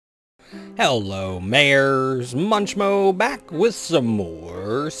Hello, Mayors. Munchmo back with some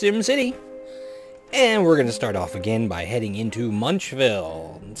more SimCity. And we're going to start off again by heading into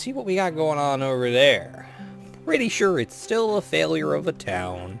Munchville and see what we got going on over there. Pretty sure it's still a failure of a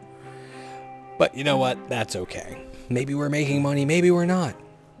town. But you know what? That's okay. Maybe we're making money, maybe we're not.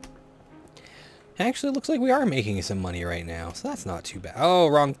 Actually, it looks like we are making some money right now, so that's not too bad. Oh,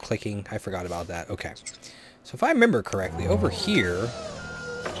 wrong clicking. I forgot about that. Okay. So if I remember correctly, over here...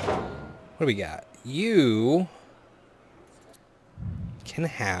 What do we got? You can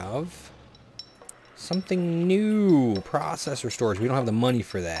have something new. Processor storage. We don't have the money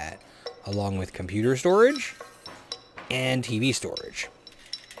for that. Along with computer storage and TV storage.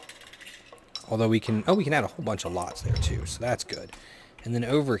 Although we can... Oh, we can add a whole bunch of lots there too. So that's good. And then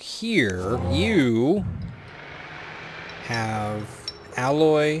over here, you have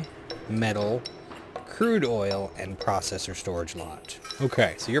alloy, metal, crude oil, and processor storage lot.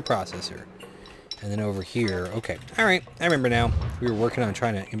 Okay, so your processor. And then over here, okay. Alright, I remember now. We were working on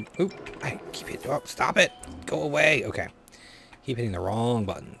trying to... Oop, I keep hitting... Oh, stop it! Go away! Okay. Keep hitting the wrong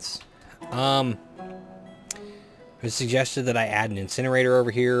buttons. It was suggested that I add an incinerator over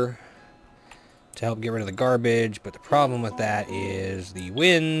here to help get rid of the garbage, but the problem with that is the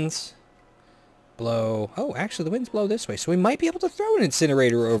winds blow... Oh, actually, the winds blow this way, so we might be able to throw an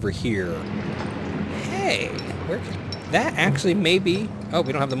incinerator over here. Hey, where can... That actually may be... Oh,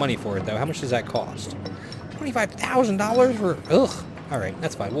 we don't have the money for it, though. How much does that cost? $25,000 for... Ugh. Alright,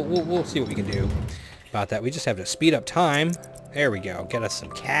 that's fine. We'll see what we can do about that. We just have to speed up time. There we go. Get us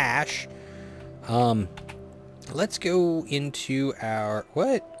some cash. Let's go into our...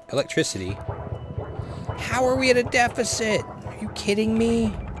 What? Electricity. How are we at a deficit? Are you kidding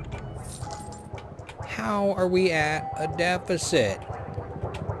me? How are we at a deficit?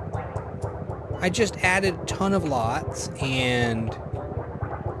 I just added a ton of lots, and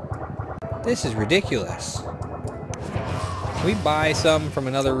this is ridiculous. Can we buy some from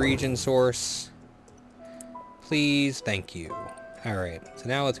another region source? Please, thank you. Alright, so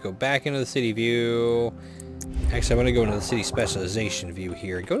now let's go back into the city view. Actually, I'm going to go into the city specialization view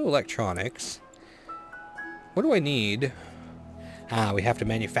here. Go to electronics. What do I need? We have to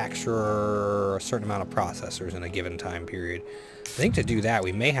manufacture a certain amount of processors in a given time period. I think to do that,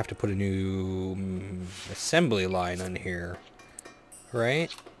 we may have to put a new assembly line on here.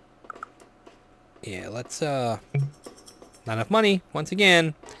 Right? Yeah, let's, not enough money, once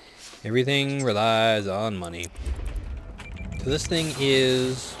again. Everything relies on money. So this thing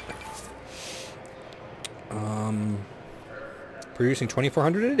is, producing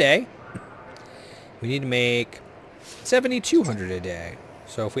 2,400 a day. We need to make 7,200 a day.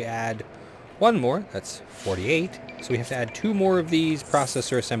 So if we add one more, that's 48. So we have to add 2 more of these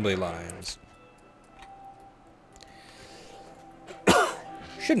processor assembly lines.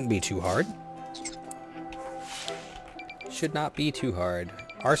 Shouldn't be too hard. Should not be too hard.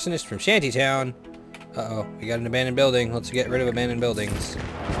 Arsonist from Shantytown. Uh-oh, we got an abandoned building. Let's get rid of abandoned buildings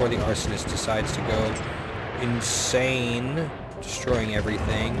before the arsonist decides to go insane, destroying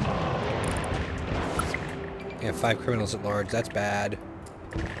everything. We have 5 criminals at large. That's bad.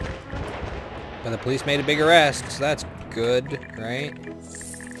 But the police made a big arrest, so that's good, right?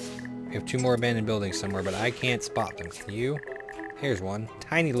 We have 2 more abandoned buildings somewhere, but I can't spot them. Can you? Here's one.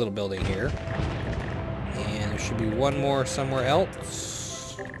 Tiny little building here. And there should be one more somewhere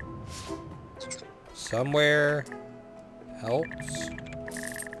else. Somewhere else.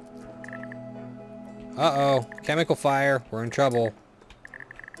 Uh-oh. Chemical fire. We're in trouble.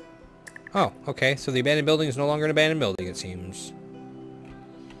 Oh, okay. So the abandoned building is no longer an abandoned building, it seems.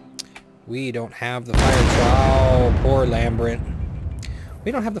 We don't have the fire truck. Oh, poor Lambert.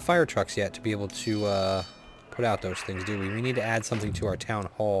 We don't have the fire trucks yet to be able to put out those things, do we? We need to add something to our town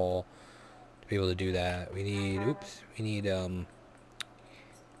hall to be able to do that. We need, oops, we need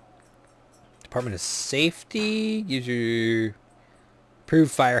Department of Safety, user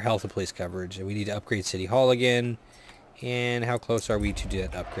improved fire, health, and police coverage. And we need to upgrade City Hall again. And how close are we to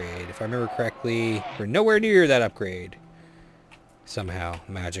that upgrade? If I remember correctly, we're nowhere near that upgrade. Somehow,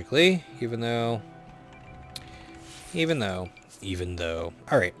 magically, even though.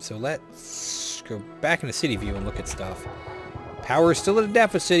 Alright, so let's go back into city view and look at stuff. Power is still at a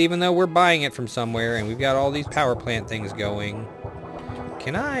deficit, even though we're buying it from somewhere, and we've got all these power plant things going.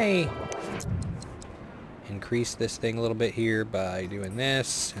 Can I increase this thing a little bit here by doing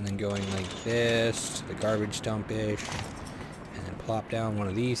this, and then going like this, to the garbage dump-ish, and then plop down one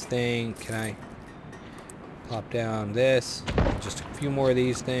of these things? Can I plop down this? Just a few more of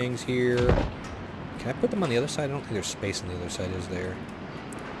these things here. Can I put them on the other side? I don't think there's space on the other side, is there?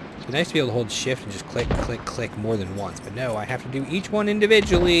 It'd be nice to be able to hold shift and just click, click, click more than once. But no, I have to do each one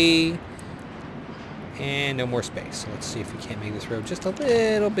individually. And no more space. So let's see if we can't make this road just a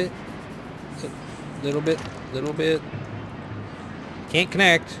little bit. Little bit. Can't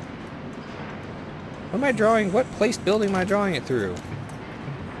connect. What am I drawing? What placed building am I drawing it through?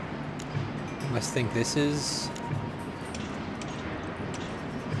 I must think this is...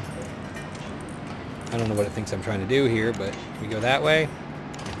 I don't know what it thinks I'm trying to do here, but can we go that way?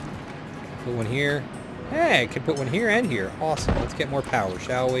 Put one here. Hey, I could put one here and here. Awesome. Let's get more power,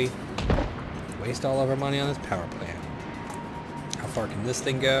 shall we? Waste all of our money on this power plant. How far can this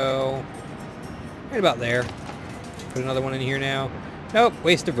thing go? Right about there. Put another one in here now. Nope,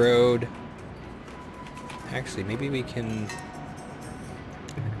 waste of road. Actually, maybe we can...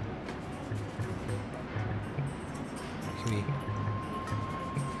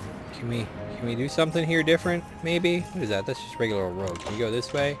 Can we do something here different, maybe? What is that? That's just regular old road. Can we go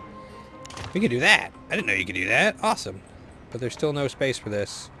this way? We can do that. I didn't know you could do that. Awesome. But there's still no space for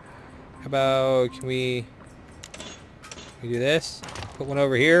this. How about, can we do this? Put one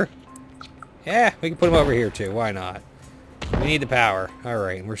over here? Yeah, we can put them over here too. Why not? We need the power.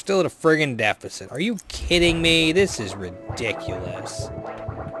 Alright, we're still at a friggin' deficit. Are you kidding me? This is ridiculous.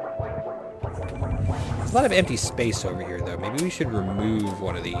 There's a lot of empty space over here, though. Maybe we should remove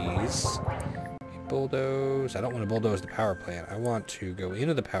one of these. Bulldoze. I don't want to bulldoze the power plant. I want to go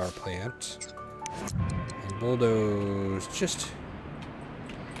into the power plant and bulldoze just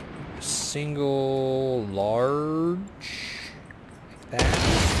a single large like that.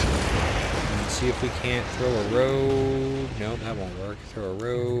 And see if we can't throw a road. No, that won't work. Throw a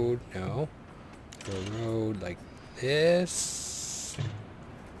road. No. Throw a road like this.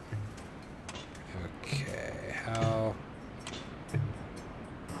 Okay, how...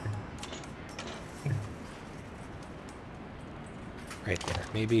 Right there.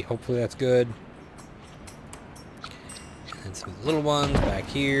 Maybe, hopefully that's good. And then some little ones back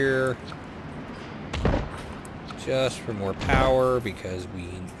here. Just for more power because we...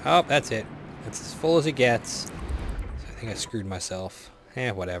 Oh, that's it. That's as full as it gets. So I think I screwed myself.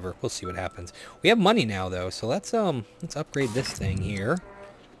 Whatever. We'll see what happens. We have money now, though, so let's upgrade this thing here.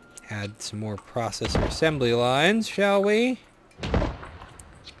 Add some more processor assembly lines, shall we?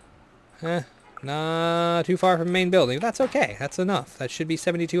 Not too far from the main building. That's okay. That's enough. That should be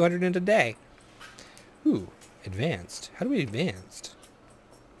 7,200 in a day. Ooh, advanced. How do we advanced?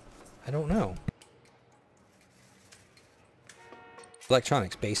 I don't know.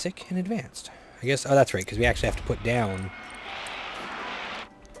 Electronics, basic and advanced. I guess, oh, that's right, because we actually have to put down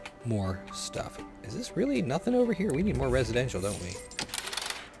more stuff. Is this really nothing over here? We need more residential, don't we?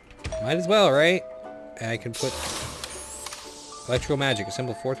 Might as well, right? I can put... Electro magic,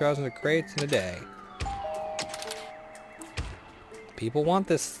 assemble 4,000 crates in a day. People want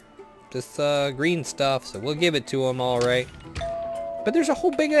this green stuff, so we'll give it to them, all right. But there's a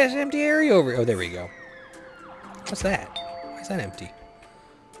whole big ass empty area over. Oh, there we go. What's that? Why is that empty?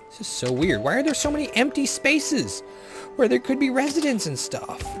 This is so weird. Why are there so many empty spaces where there could be residents and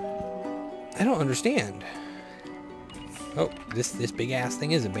stuff? I don't understand. Oh, this big ass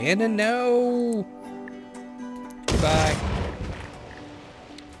thing is abandoned. No. Goodbye.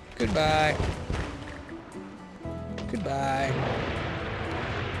 Goodbye. Goodbye.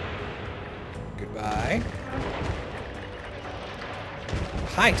 Goodbye.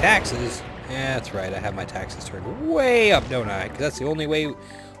 High taxes? Yeah, that's right. I have my taxes turned way up, don't I? Because that's the only way...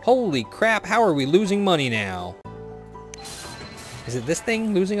 Holy crap, how are we losing money now? Is it this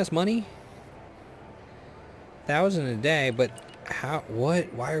thing losing us money? 1,000 a day, but how...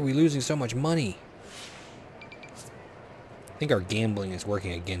 What? Why are we losing so much money? I think our gambling is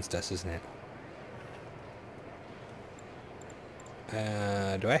working against us, isn't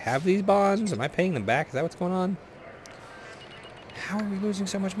it? Do I have these bonds? Am I paying them back? Is that what's going on? How are we losing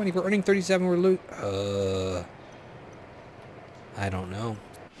so much money? We're earning 37, we're I don't know.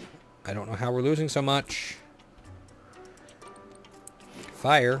 I don't know how we're losing so much.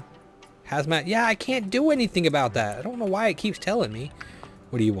 Fire. Hazmat. Yeah, I can't do anything about that. I don't know why it keeps telling me.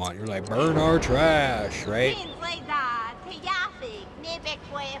 What do you want? You're like, burn our trash, right?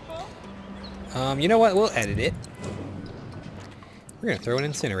 You know what? We'll edit it. We're gonna throw an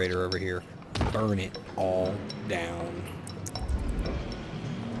incinerator over here. Burn it all down.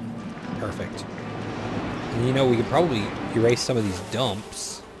 Perfect. And you know, we could probably erase some of these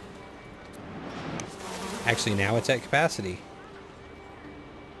dumps. Actually, now it's at capacity.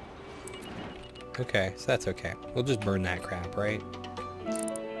 Okay, so that's okay. We'll just burn that crap, right?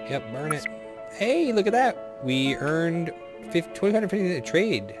 Yep, burn it. Hey, look at that. We earned 250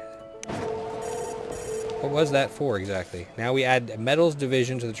 trade. What was that for exactly? Now we add a metals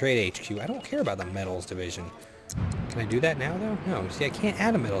division to the trade HQ. I don't care about the metals division. Can I do that now, though? No, see, I can't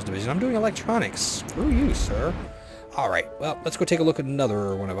add a metals division. I'm doing electronics. Screw you, sir. Alright, well, let's go take a look at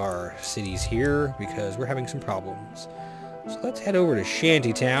another one of our cities here, because we're having some problems. So let's head over to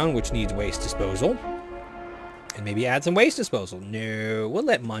Shantytown, which needs waste disposal. And maybe add some waste disposal. No, we'll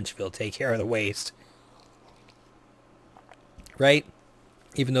let Munchville take care of the waste. Right?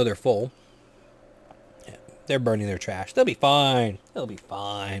 Even though they're full. Yeah, they're burning their trash. They'll be fine. They'll be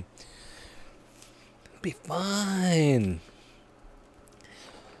fine. They'll be fine.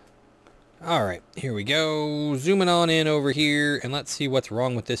 Alright, here we go. Zooming on in over here, and let's see what's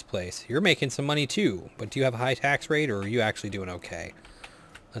wrong with this place. You're making some money too, but do you have a high tax rate, or are you actually doing okay?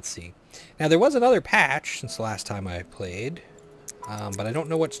 Let's see. Now, there was another patch since the last time I played, but I don't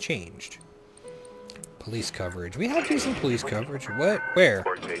know what's changed. Police coverage. We have decent police coverage. What? Where?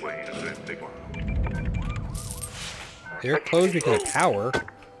 They're closed because of power.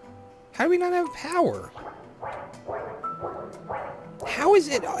 How do we not have power? How is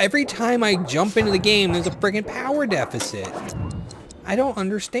it every time I jump into the game there's a friggin' power deficit? I don't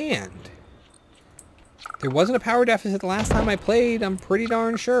understand. There wasn't a power deficit the last time I played, I'm pretty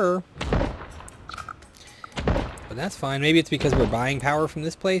darn sure. But that's fine. Maybe it's because we're buying power from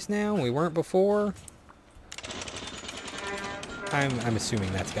this place now. We weren't before. I'm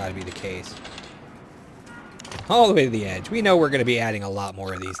assuming that's got to be the case. All the way to the edge. We know we're going to be adding a lot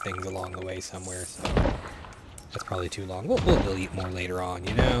more of these things along the way somewhere, so that's probably too long. We'll delete more later on,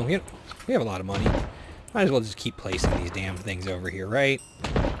 you know? We have a lot of money. Might as well just keep placing these damn things over here, right?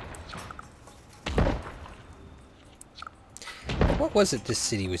 What was it this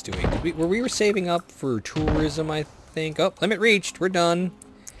city was doing? Were we saving up for tourism, I think? Oh, limit reached. We're done.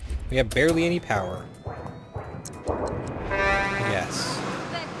 We have barely any power. Yes.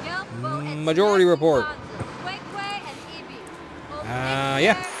 Majority report.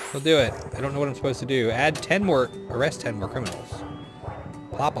 Yeah, we'll do it. I don't know what I'm supposed to do. Add 10 more, arrest 10 more criminals.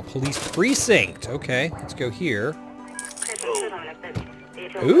 Plop a police precinct. Okay, let's go here.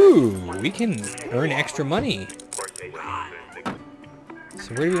 Ooh, we can earn extra money.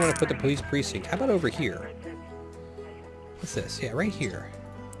 So where do we want to put the police precinct? How about over here? What's this? Yeah, right here.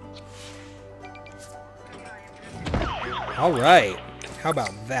 Alright. How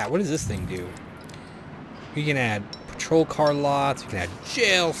about that? What does this thing do? We can add patrol car lots. We can add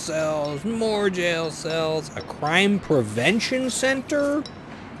jail cells. More jail cells. A crime prevention center.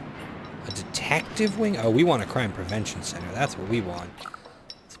 A detective wing. Oh, we want a crime prevention center. That's what we want.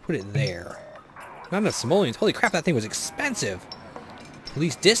 Let's put it there. Not enough simoleons. Holy crap, that thing was expensive.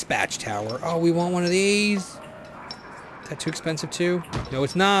 Police dispatch tower. Oh, we want one of these. Is that too expensive too? No,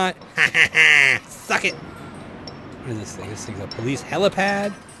 it's not. Ha ha ha! Suck it! What is this thing? This thing's a police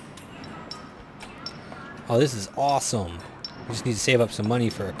helipad? Oh, this is awesome. We just need to save up some money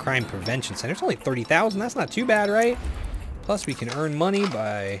for a crime prevention center. It's only 30,000. That's not too bad, right? Plus, we can earn money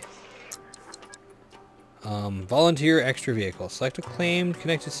by volunteer extra vehicles. Select a claimed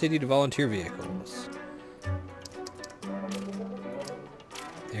connected city to volunteer vehicles.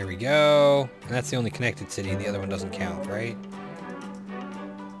 There we go. And that's the only connected city. The other one doesn't count, right?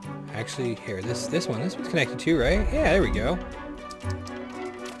 Actually, here, this one's connected too, right? Yeah, there we go.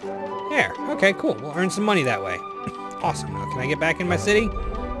 There. Okay, cool. We'll earn some money that way. Awesome. Now, can I get back in my city?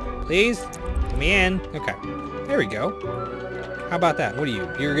 Please? Let me in. Okay. There we go. How about that? What are you?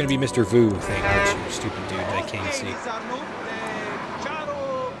 You're going to be Mr. Vu thing, aren't you? Stupid dude that I can't see.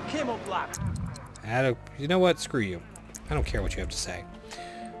 You know what? Screw you. I don't care what you have to say.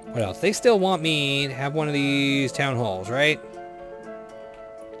 What else? They still want me to have one of these town halls, right?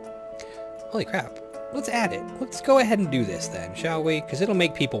 Holy crap. Let's add it. Let's go ahead and do this then, shall we? Because it'll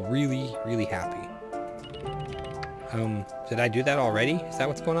make people really, really happy. Did I do that already? Is that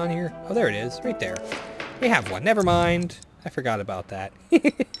what's going on here? Oh, there it is. Right there. We have one. Never mind. I forgot about that.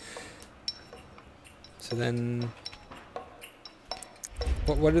 So then...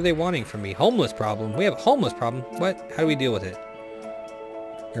 What are they wanting from me? Homeless problem. We have a homeless problem. What? How do we deal with it?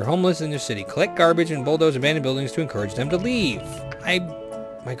 You're homeless in your city. Collect garbage and bulldoze abandoned buildings to encourage them to leave.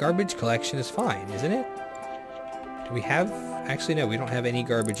 My garbage collection is fine, isn't it? Do we have... Actually, no, we don't have any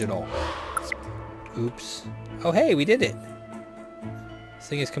garbage at all. Oops. Oh, hey, we did it. This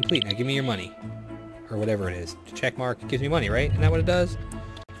thing is complete. Now give me your money. Or whatever it is. Check mark. It gives me money, right? Isn't that what it does?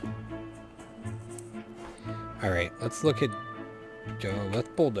 Alright, let's look at... let's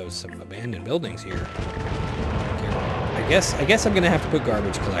bulldoze some abandoned buildings here. I guess I'm gonna have to put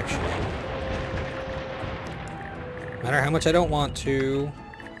garbage collection in. No matter how much I don't want to,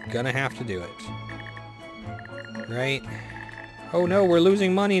 gonna have to do it. Right? Oh no, we're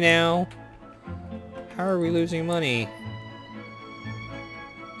losing money now. How are we losing money?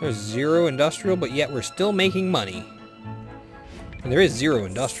 There's 0 industrial, but yet we're still making money. And there is 0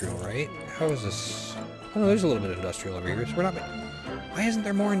 industrial, right? How is this? Oh, no, there's a little bit of industrial over here. So we're not. Why isn't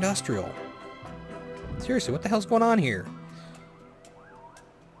there more industrial? Seriously, what the hell's going on here?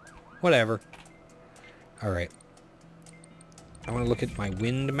 Whatever. Alright. I want to look at my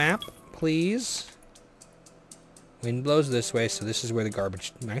wind map, please. Wind blows this way, so this is where the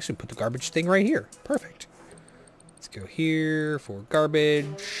garbage... I actually put the garbage thing right here. Perfect. Let's go here for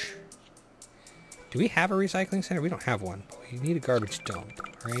garbage. Do we have a recycling center? We don't have one. But we need a garbage dump,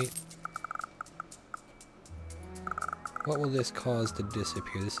 right? What will this cause to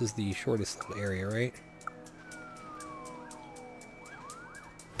disappear? This is the shortest little area, right?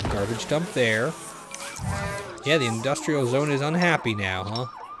 Garbage dump there. Yeah, the industrial zone is unhappy now, huh?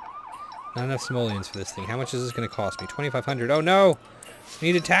 Not enough simoleons for this thing. How much is this going to cost me? 2,500. Oh no!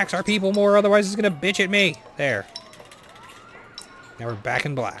 We need to tax our people more, otherwise it's going to bitch at me. There. Now we're back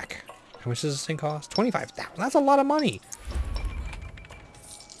in black. How much does this thing cost? 25,000. That's a lot of money.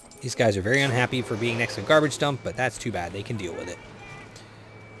 These guys are very unhappy for being next to a garbage dump, but that's too bad. They can deal with it.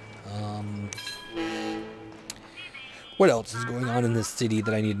 What else is going on in this city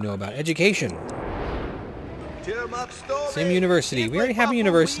that I need to know about? Education. Sim University. We already have a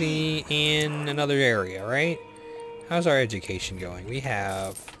university in another area, right? How's our education going? We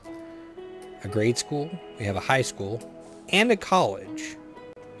have a grade school, we have a high school, and a college.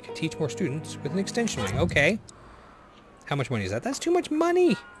 We can teach more students with an extension wing. Okay. How much money is that? That's too much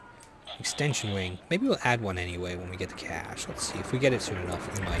money! Extension wing. Maybe we'll add one anyway when we get the cash. Let's see. If we get it soon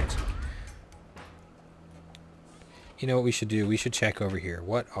enough, we might. You know what we should do? We should check over here.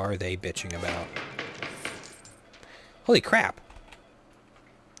 What are they bitching about? Holy crap.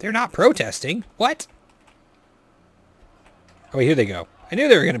 They're not protesting. What? Oh, here they go. I knew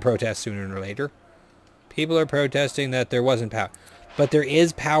they were going to protest sooner or later. People are protesting that there wasn't power. But there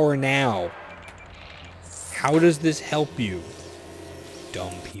is power now. How does this help you?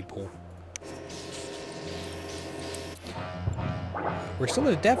 Dumb people. We're still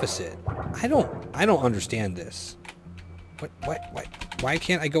at a deficit. I don't understand this. What? Why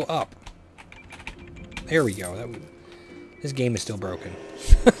can't I go up? There we go. This game is still broken.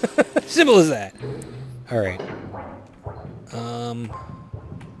 Simple as that. Alright.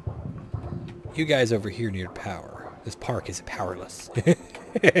 You guys over here need power. This park is powerless.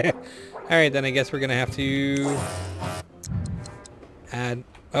 Alright, then I guess we're gonna have to add...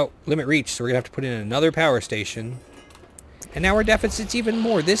 Oh, limit reach. So we're gonna have to put in another power station. And now our deficit's even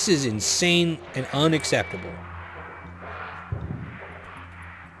more. This is insane and unacceptable.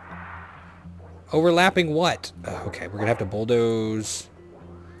 Overlapping what? Oh, okay, we're gonna have to bulldoze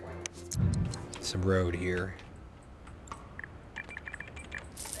some road here.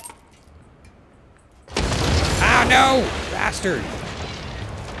 Ah, no! Bastard!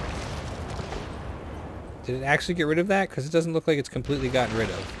 Did it actually get rid of that? Because it doesn't look like it's completely gotten rid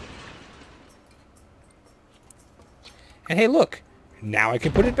of. And hey, look! Now I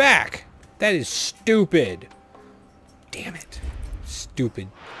can put it back! That is stupid! Damn it. Stupid.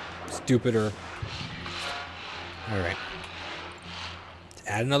 Stupider. Alright. Let's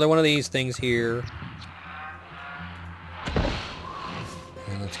add another one of these things here.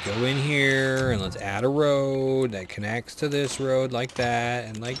 And let's go in here and let's add a road that connects to this road like that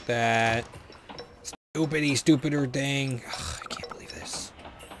and like that. Stupider thing. Ugh, I can't believe this.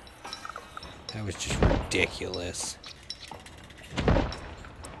 That was just ridiculous.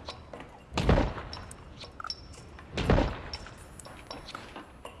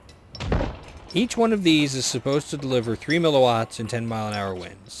 Each one of these is supposed to deliver 3 milliwatts and 10-mile-an-hour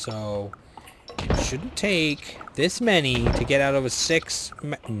winds, so it shouldn't take this many to get out of a 6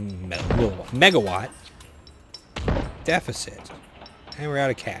 megawatt deficit. And we're out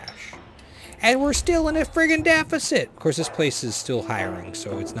of cash. And we're still in a friggin' deficit! Of course, this place is still hiring,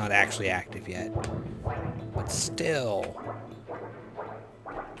 so it's not actually active yet. But still.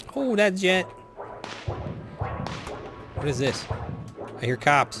 Oh, that jet. What is this? I hear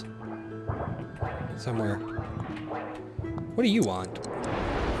cops. Somewhere. What do you want?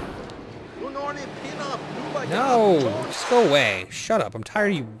 No! Just go away. Shut up. I'm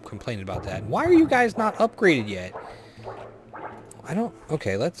tired of you complaining about that. Why are you guys not upgraded yet? I don't...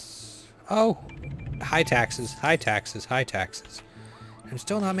 Okay, let's... Oh! High taxes. High taxes. High taxes. I'm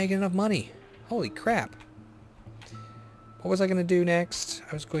still not making enough money. Holy crap. What was I going to do next?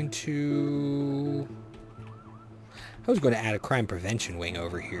 I was going to add a crime prevention wing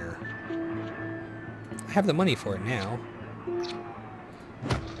over here. I have the money for it now.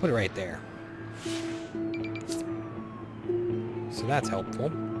 Put it right there. So that's helpful.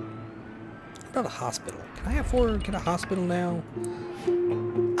 What about a hospital? Can I afford to get a hospital now?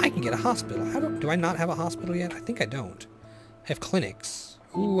 I can get a hospital. Do I not have a hospital yet? I think I don't. I have clinics.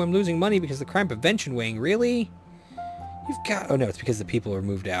 Ooh, I'm losing money because of the crime prevention wing. Really? You've got... Oh, no, it's because the people are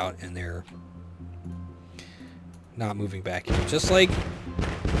moved out and they're not moving back in. Just like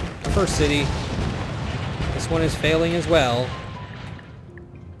the first city. This one is failing as well.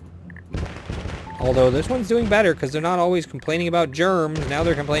 Although this one's doing better because they're not always complaining about germs. Now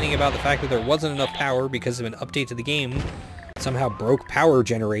they're complaining about the fact that there wasn't enough power because of an update to the game. Somehow broke power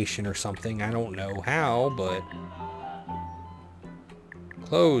generation or something. I don't know how, but...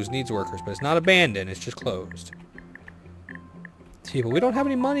 Closed, needs workers, but it's not abandoned, it's just closed. People, we don't have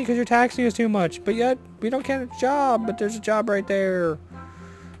any money because you're taxing us too much, but yet we don't get a job, but there's a job right there.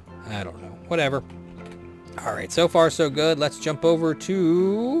 I don't know. Whatever. Alright, so far so good. Let's jump over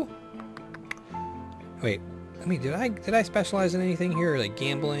to... Wait, I mean, did I specialize in anything here? Like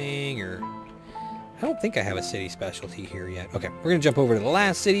gambling or... I don't think I have a city specialty here yet. Okay, we're going to jump over to the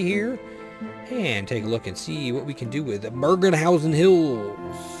last city here and take a look and see what we can do with the Bergenhausen Hills.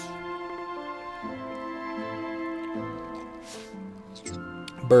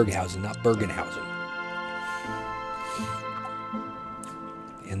 Berghausen, not Bergenhausen.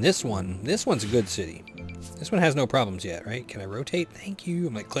 And this one's a good city. This one has no problems yet, right? Can I rotate? Thank you.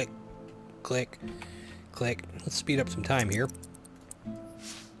 I'm like, click, click, click. Let's speed up some time here.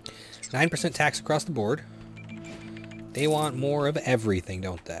 9% tax across the board. They want more of everything,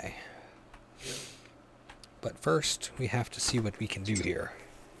 don't they? But first, we have to see what we can do here.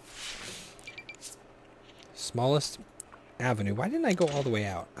 Smallest avenue. Why didn't I go all the way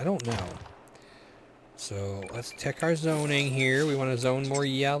out? I don't know. So, let's check our zoning here. We want to zone more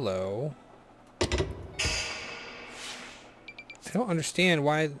yellow. I don't understand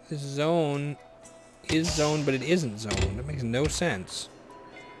why this zone is zoned, but it isn't zoned. That makes no sense.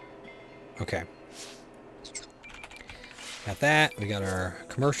 Okay. Got that. We got our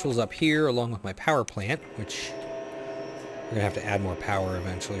commercials up here along with my power plant, which we're going to have to add more power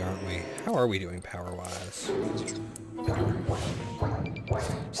eventually, aren't we? How are we doing power-wise?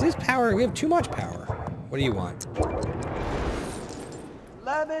 See this power? We have too much power. What do you want?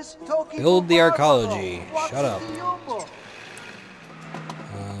 Build the arcology. Shut up.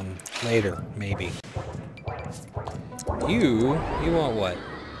 Later, maybe. You want what?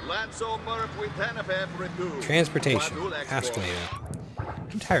 Transportation. Ask later.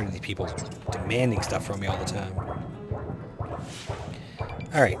 I'm tired of these people demanding stuff from me all the time.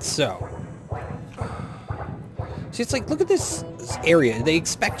 Alright, so. See, it's like, look at this area. They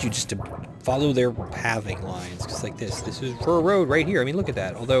expect you just to follow their pathing lines. Just like this. This is for a road right here. I mean, look at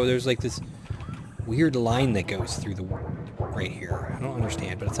that. Although there's like this weird line that goes through the right here. I don't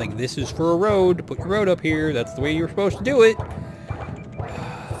understand, but it's like, this is for a road. Put your road up here. That's the way you're supposed to do it.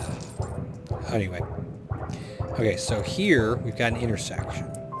 Anyway. Okay, so here we've got an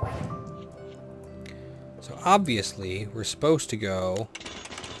intersection. So obviously we're supposed to go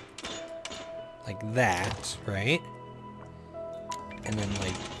like that, right? And then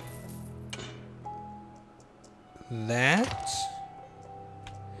like that.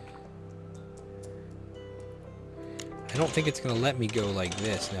 I don't think it's going to let me go like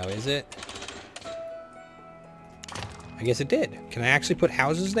this now, is it? I guess it did. Can I actually put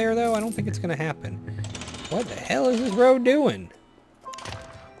houses there, though? I don't think it's going to happen. What the hell is this road doing?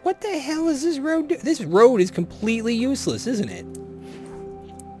 What the hell is this road doing? This road is completely useless, isn't it?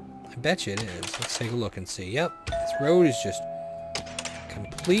 I bet you it is. Let's take a look and see. Yep, this road is just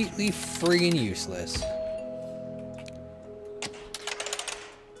completely friggin' useless.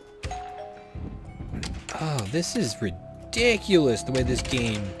 Oh, this is ridiculous the way this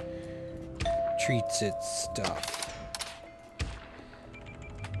game treats its stuff.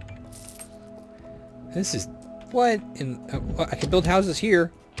 This is... What? I can build houses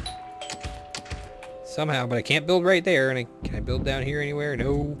here. Somehow, but I can't build right there. And can I build down here anywhere?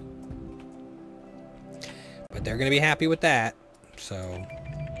 No. But they're going to be happy with that. So...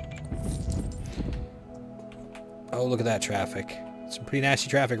 Oh, look at that traffic. Some pretty nasty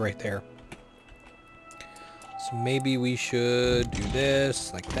traffic right there. So maybe we should do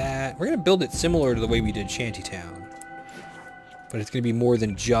this, like that. We're going to build it similar to the way we did Shantytown. But it's going to be more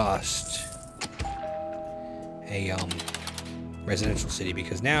than just a residential city,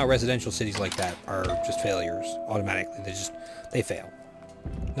 because now residential cities like that are just failures automatically. They fail.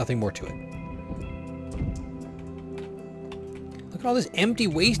 Nothing more to it. Look at all this empty,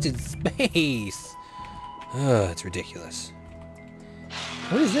 wasted space. Ugh, it's ridiculous.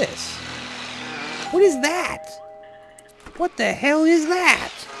 What is this? What is that? What the hell is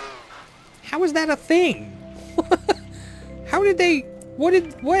that? How is that a thing? How did they... What?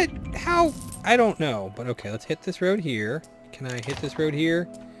 How? I don't know, but okay, let's hit this road here. Can I hit this road here?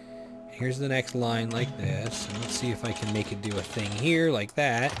 Here's the next line like this. And let's see if I can make it do a thing here like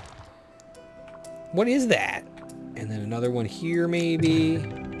that. What is that? And then another one here maybe.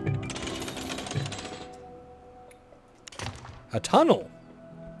 A tunnel.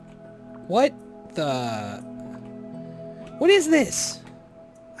 What the... What is this?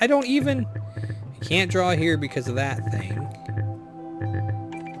 I don't even... I can't draw here because of that thing.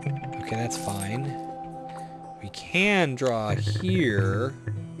 Okay, that's fine. We can draw here.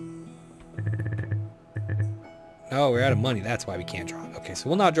 Oh, we're out of money. That's why we can't draw. Okay, so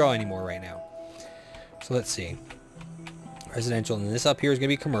we'll not draw anymore right now. So let's see. Residential, and this up here is going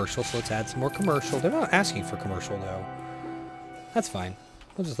to be commercial, so let's add some more commercial. They're not asking for commercial, though. That's fine.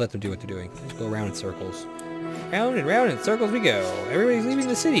 We'll just let them do what they're doing. Just go around in circles. Round and round in circles we go. Everybody's leaving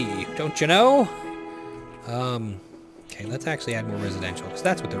the city, don't you know? Okay, let's actually add more residential, because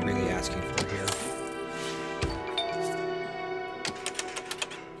that's what they're really asking for here.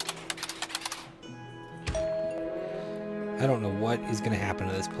 I don't know what is going to happen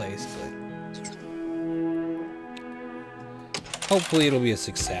to this place, but hopefully it'll be a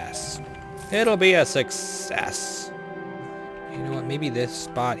success. It'll be a success. You know what? Maybe this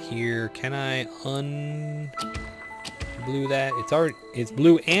spot here. Can I un-blue that? It's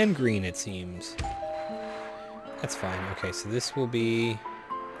blue and green, it seems. That's fine. Okay, so this will be...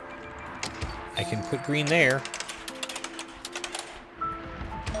 I can put green there.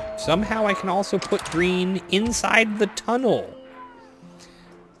 Somehow I can also put green inside the tunnel.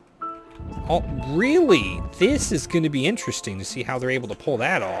 Oh, really? This is going to be interesting to see how they're able to pull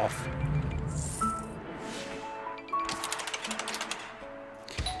that off.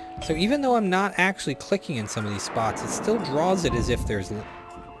 So even though I'm not actually clicking in some of these spots, it still draws it as if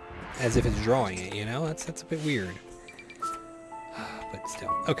it's drawing it, you know? That's a bit weird. But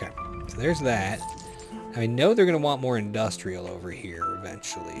still. Okay. So there's that. I know they're going to want more industrial over here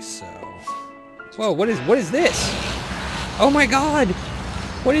eventually, so... Whoa, what is this? Oh my god!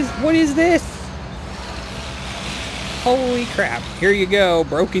 What is this? Holy crap. Here you go,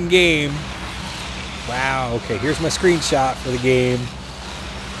 broken game. Wow, okay, here's my screenshot for the game.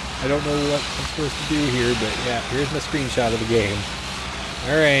 I don't know what I'm supposed to do here, but yeah, here's my screenshot of the game.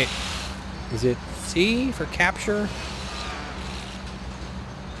 Alright. Is it C for capture?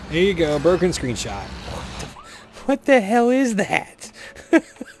 There you go, broken screenshot. What the hell is that?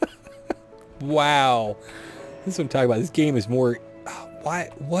 Wow. This is what I'm talking about. This game is more...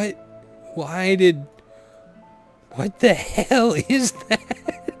 What the hell is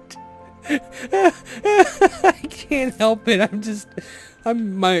that? I can't help it. I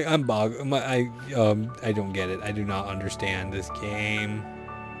don't get it. I do not understand this game.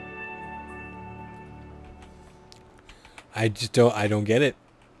 I don't get it.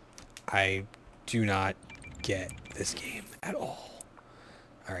 I do not get this game at all.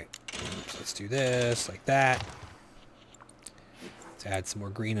 Alright, so let's do this like that. Let's add some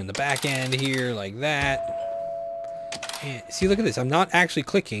more green in the back end here like that. And see, look at this. I'm not actually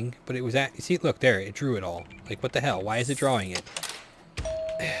clicking, but it was see, look there, it drew it all. Like, what the hell? Why is it drawing it?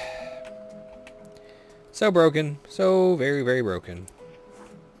 So broken. So very, very broken.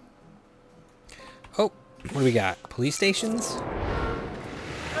 Oh, what do we got? Police stations?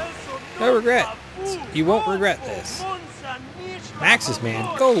 No regret. You won't regret this. Maxis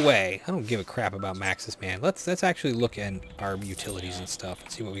Man, go away. I don't give a crap about Maxis Man. Let's actually look at our utilities and stuff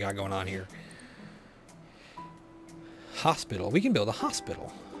and see what we got going on here. Hospital. We can build a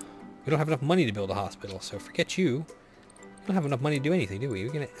hospital. We don't have enough money to build a hospital, so forget you. We don't have enough money to do anything, do we?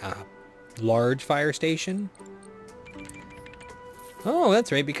 We're gonna large fire station. Oh,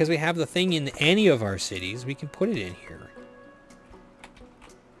 that's right, because we have the thing in any of our cities, we can put it in here.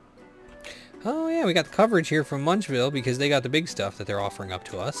 Oh yeah, we got the coverage here from Munchville because they got the big stuff that they're offering up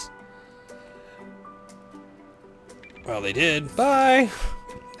to us. Well, they did. Bye!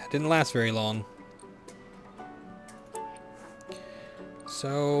 That didn't last very long.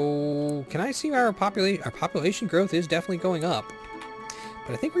 So, can I see our population growth is definitely going up.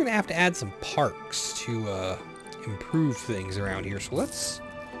 But I think we're going to have to add some parks to improve things around here. So let's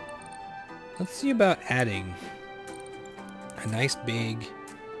see about adding a nice big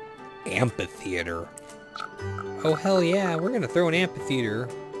amphitheater. Oh hell yeah, we're gonna throw an amphitheater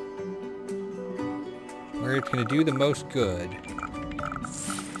where it's gonna do the most good.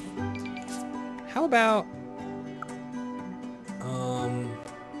 How about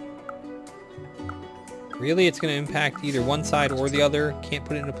really it's gonna impact either one side or the other? Can't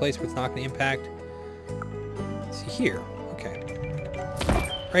put it in a place where it's not gonna impact. Let's see here. Okay.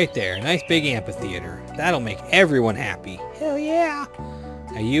 Right there, nice big amphitheater. That'll make everyone happy. Hell yeah!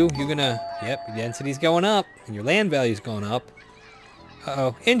 Now you're gonna... Yep, your density's going up. And your land value's going up.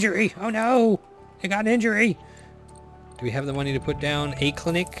 Uh-oh. Injury! Oh no! I got an injury! Do we have the money to put down a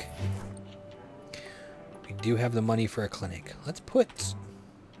clinic? We do have the money for a clinic. Let's put...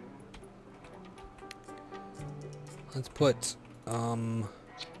 I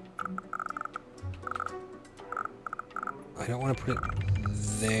don't want to put it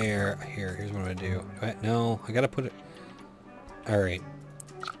there. Here's what I'm going to do. No, I got to put it... Alright.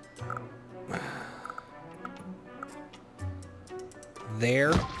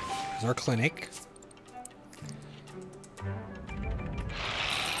 There is our clinic.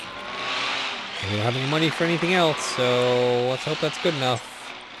 We don't have any money for anything else, so let's hope that's good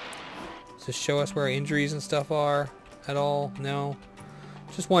enough. Does this show us where our injuries and stuff are at all? No.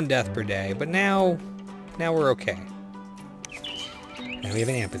 Just 1 death per day, but now we're okay. Now we have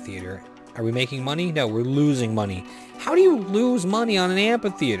an amphitheater. Are we making money? No, we're losing money. How do you lose money on an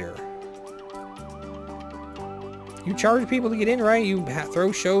amphitheater? You charge people to get in, right? You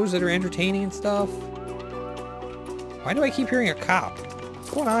throw shows that are entertaining and stuff. Why do I keep hearing a cop? What's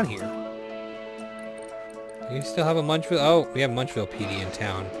going on here? Do you still have a Munchville? Oh, we have Munchville PD in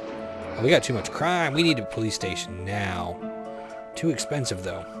town. Oh, we got too much crime. We need a police station now. Too expensive,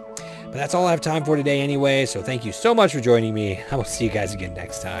 though. But that's all I have time for today anyway, so thank you so much for joining me. I will see you guys again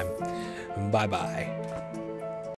next time. Bye-bye.